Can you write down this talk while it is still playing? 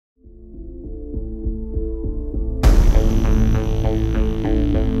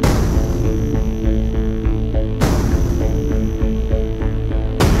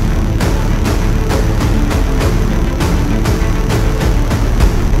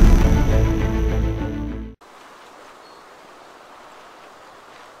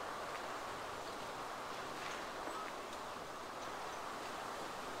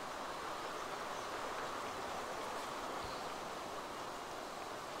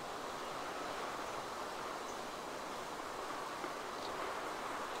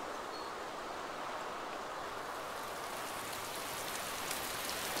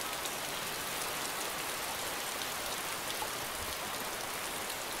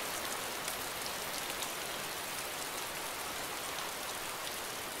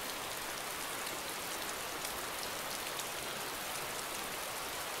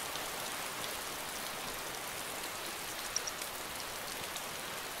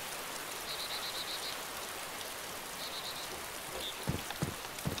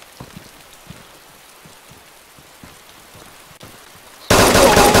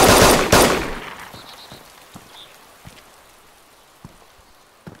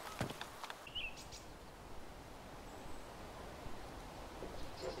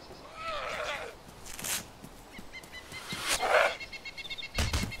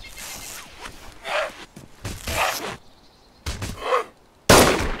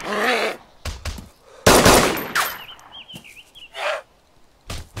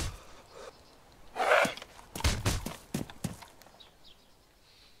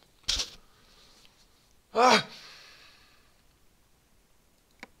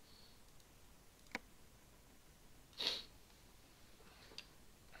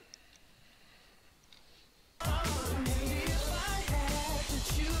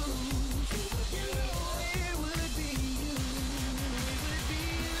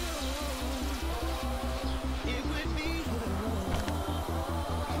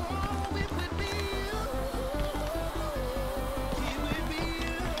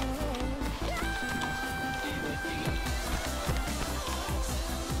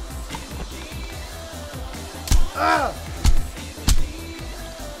Ah!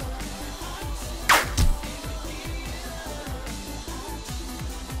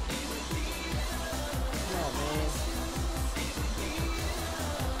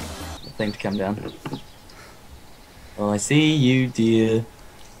 Thing to come down. Oh, I see you, dear.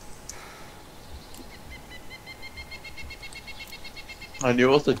 I knew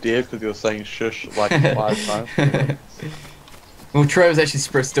it was a deer because you were saying shush like 5 times. Well, Troy was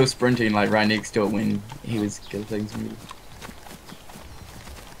actually still sprinting like right next to it when he was getting things moving.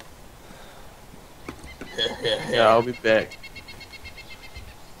 Yeah, I'll be back.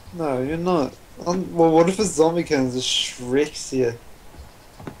 No, you're not. Well, what if a zombie comes and shreks you?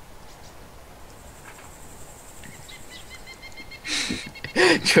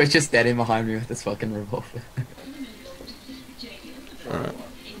 Troy's just standing behind me with this fucking revolver. Alright.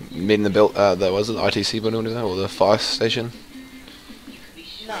 Meet in the build, was it the ITC building or the fire station?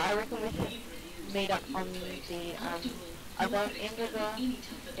 No, I reckon we should meet up on the other end of the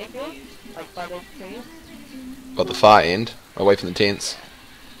airfield, like by those trees. Got the far end, away from the tents.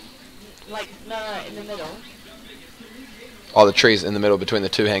 Like, no, in the middle. Oh, the trees in the middle between the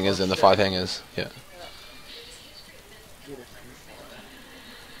 2 hangars and the 5 hangars. Yeah.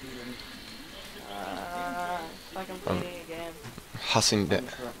 Fucking bleeding again. Hussing that.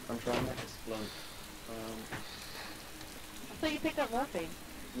 I'm trying to make a splint. I thought you picked up morphine.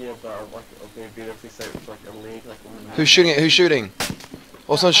 Yeah, but like it'll be better if we say it's like a leg, like one. Who's shooting? Who's shooting?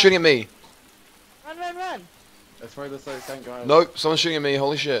 Oh, someone's shooting at me. Run, run, run! That's probably the same guy. Nope, someone's shooting at me.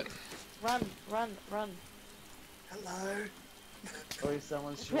 Holy shit. Run, run, run. Hello. Oh,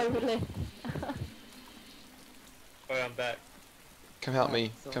 someone's Where shooting. we live. Oh, I'm back. Come help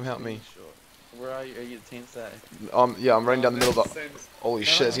me. Come help me. Where are you? Are you at 10 say? Yeah, I'm running down the middle of the... Holy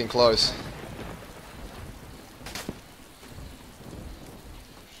shit, it's getting close.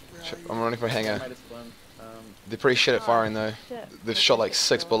 I'm running for a hangar. They're pretty shit at firing though. Shit. They've shot like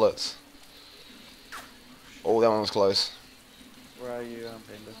 6 bullets. Oh, that one was close. Where are you,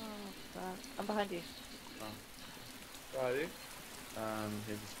 Bender? Oh, fuck. I'm behind you. Where are you?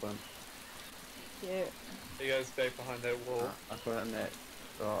 Here's a splint. Cute. You guys stay behind that wall. I put it in that.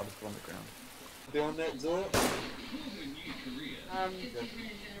 Oh, I'll just put it on the ground. Be on that door.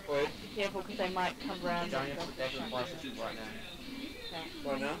 Be careful because they might come around. Going and into the back of the fire station right now. Okay.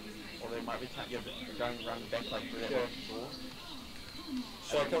 Right now? Or they might be going around the back like through that Yeah. door.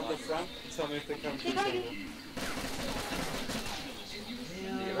 Shall I come to the front? Tell me if they come through somewhere.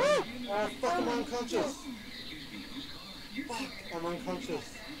 Oh, fuck, I'm unconscious. Fuck, I'm unconscious.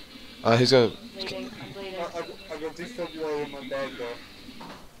 Who's going? Bleeding. I'm bleeding. I got defibrillator in my bag though.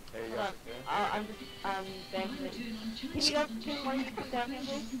 There you Hold on. go. I'm just bandaging it. Can you guys do one you come down here,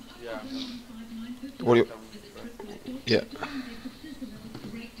 please? Yeah. What do you... Yeah.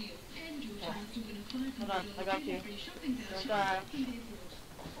 Hold on, I got you. Don't die.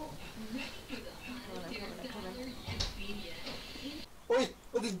 Come on. Oi!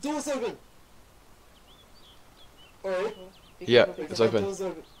 Oh, the door's open! Oi! Yeah, Be it's The open. door's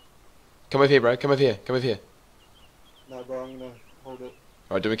open. Come over here, bro. Come over here. Come over here. No, bro, I'm gonna hold it.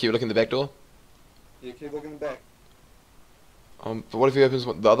 Alright, do we keep looking at the back door? Yeah, keep looking back. But what if he opens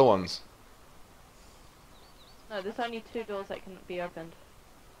the other ones? No, there's only 2 doors that can be opened.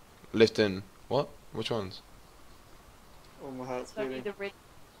 Left in... What? Which ones? Oh, my heart's It's only beating. the red,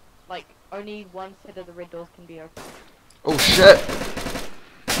 like, only one set of the red doors can be opened. Oh shit!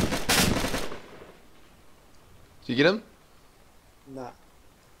 Did you get him? Nah.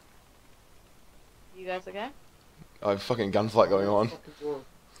 You guys okay? Oh, fucking gunfight going on. Fucking door.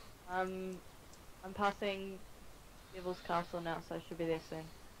 I'm passing Devil's Castle now, so I should be there soon.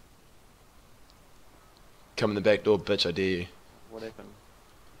 Come in the back door, bitch, I dare you. What happened?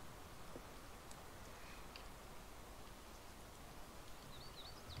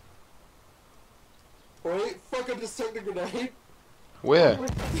 Oi, fuck, I just took the grenade. Where?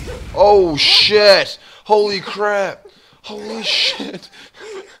 Oh shit! Holy crap! Holy shit!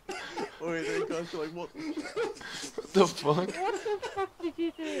 Oh, there guys are like, what? What the fuck? What the fuck did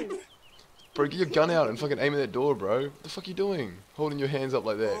you do? Bro, get your gun out and fucking aim at that door, bro. What the fuck you doing? Holding your hands up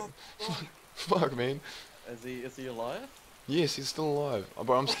like that. Fuck, man. Is he alive? Yes, he's still alive. Oh,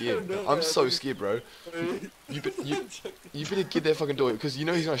 bro, I'm scared. No, I'm no, so dude. scared, bro. Oi. You better get that fucking door, because you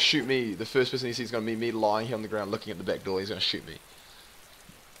know he's gonna shoot me. The first person he sees is gonna be me lying here on the ground looking at the back door. He's gonna shoot me.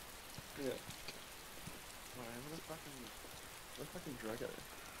 Yeah. What a fucking druggo.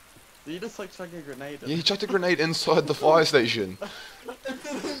 Did you just like chuck a grenade in? Yeah, he chucked a grenade inside the fire station. It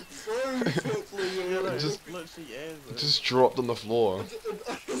didn't throw quickly, you know. It Just- literally is. It just dropped on the floor.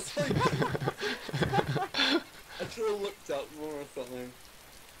 I was like, I should have looked up more or something.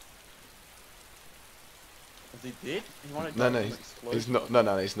 Is he dead? He might have No, died no, from an he's explosion. not.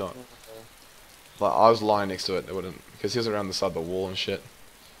 No, he's not. Like I was lying next to it. It wouldn't, because he was around the side of the wall and shit.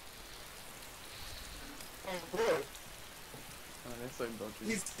 Oh, bro, Oh, that's so dodgy.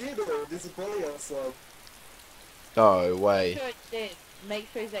 he's dead or there's a body outside. No Make way. sure it's dead. Make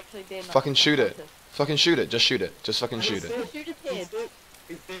sure he's actually dead. not Fucking shoot it. unconscious. Fucking shoot it. Just shoot it. Just fucking shoot it. Shoot his He's head. dead.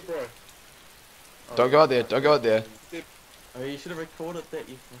 He's dead, bro. Oh, Don't go out there. Don't go out there. Oh, you should have recorded that,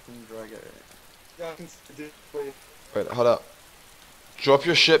 you fucking druggo. Yeah, I can see it. Wait, Wait, hold up. Drop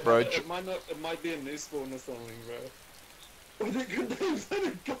your shit, bro. It might not. It might be a new spawn or something, bro. What a good names that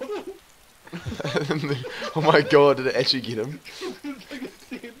it got him. Oh my god, did it actually get him? It's like a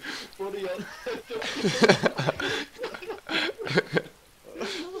dead body outside.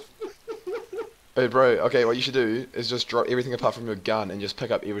 Hey, bro. Okay, what you should do is just drop everything apart from your gun and just pick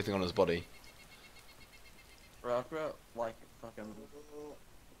up everything on his body. Bro, I've got like fucking.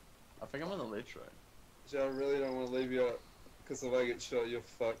 I think I'm on the ledge, right? Joe, I really don't want to leave you out, because if I get shot, you're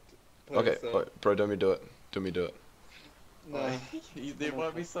fucked. Please Okay, don't. wait, bro, don't me do it. Don't me do it. No. There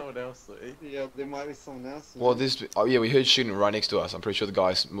might be someone else, though. Yeah, there might be someone else. Well, this. Oh yeah, we heard shooting right next to us. I'm pretty sure the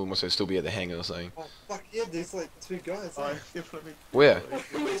guys must still be at the hangar or something. oh fuck yeah, there's like two guys. Oh, eh? definitely. Where?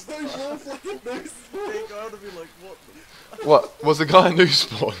 There's no more fucking news. They gotta be like, what? What? Was the guy a new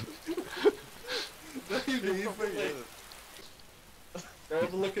spawn? Maybe, The... Probably is. Go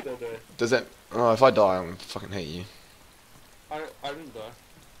have a look at it, though. Does that? Oh, if I die, I'm gonna fucking hate you. I didn't die.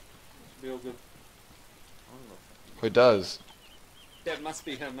 Should be all good. Who does? That must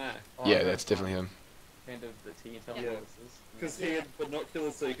be him, eh? Oh, Yeah, I that's got definitely him. Kind of the team tell me Yeah. what this is. Because he had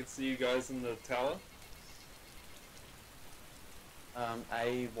binoculars so he could see you guys in the tower.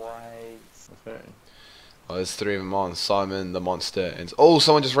 A, Y... Okay. Oh, there's three of them on. Simon, the monster, and oh,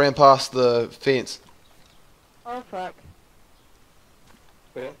 someone just ran past the fence. Oh fuck.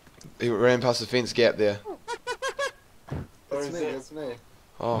 Where? He ran past the fence gap there. Or That's is me, it- that's me.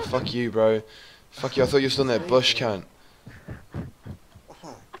 Oh, fuck you, bro. Fuck you. I thought you were still in that bush, cunt.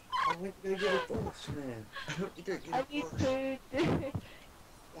 Oh, I went to go get a bush, man. I need to do.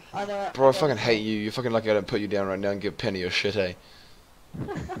 I know. Bro, I fucking hate you. You're fucking lucky I don't put you down right now and give Penny your shit, eh?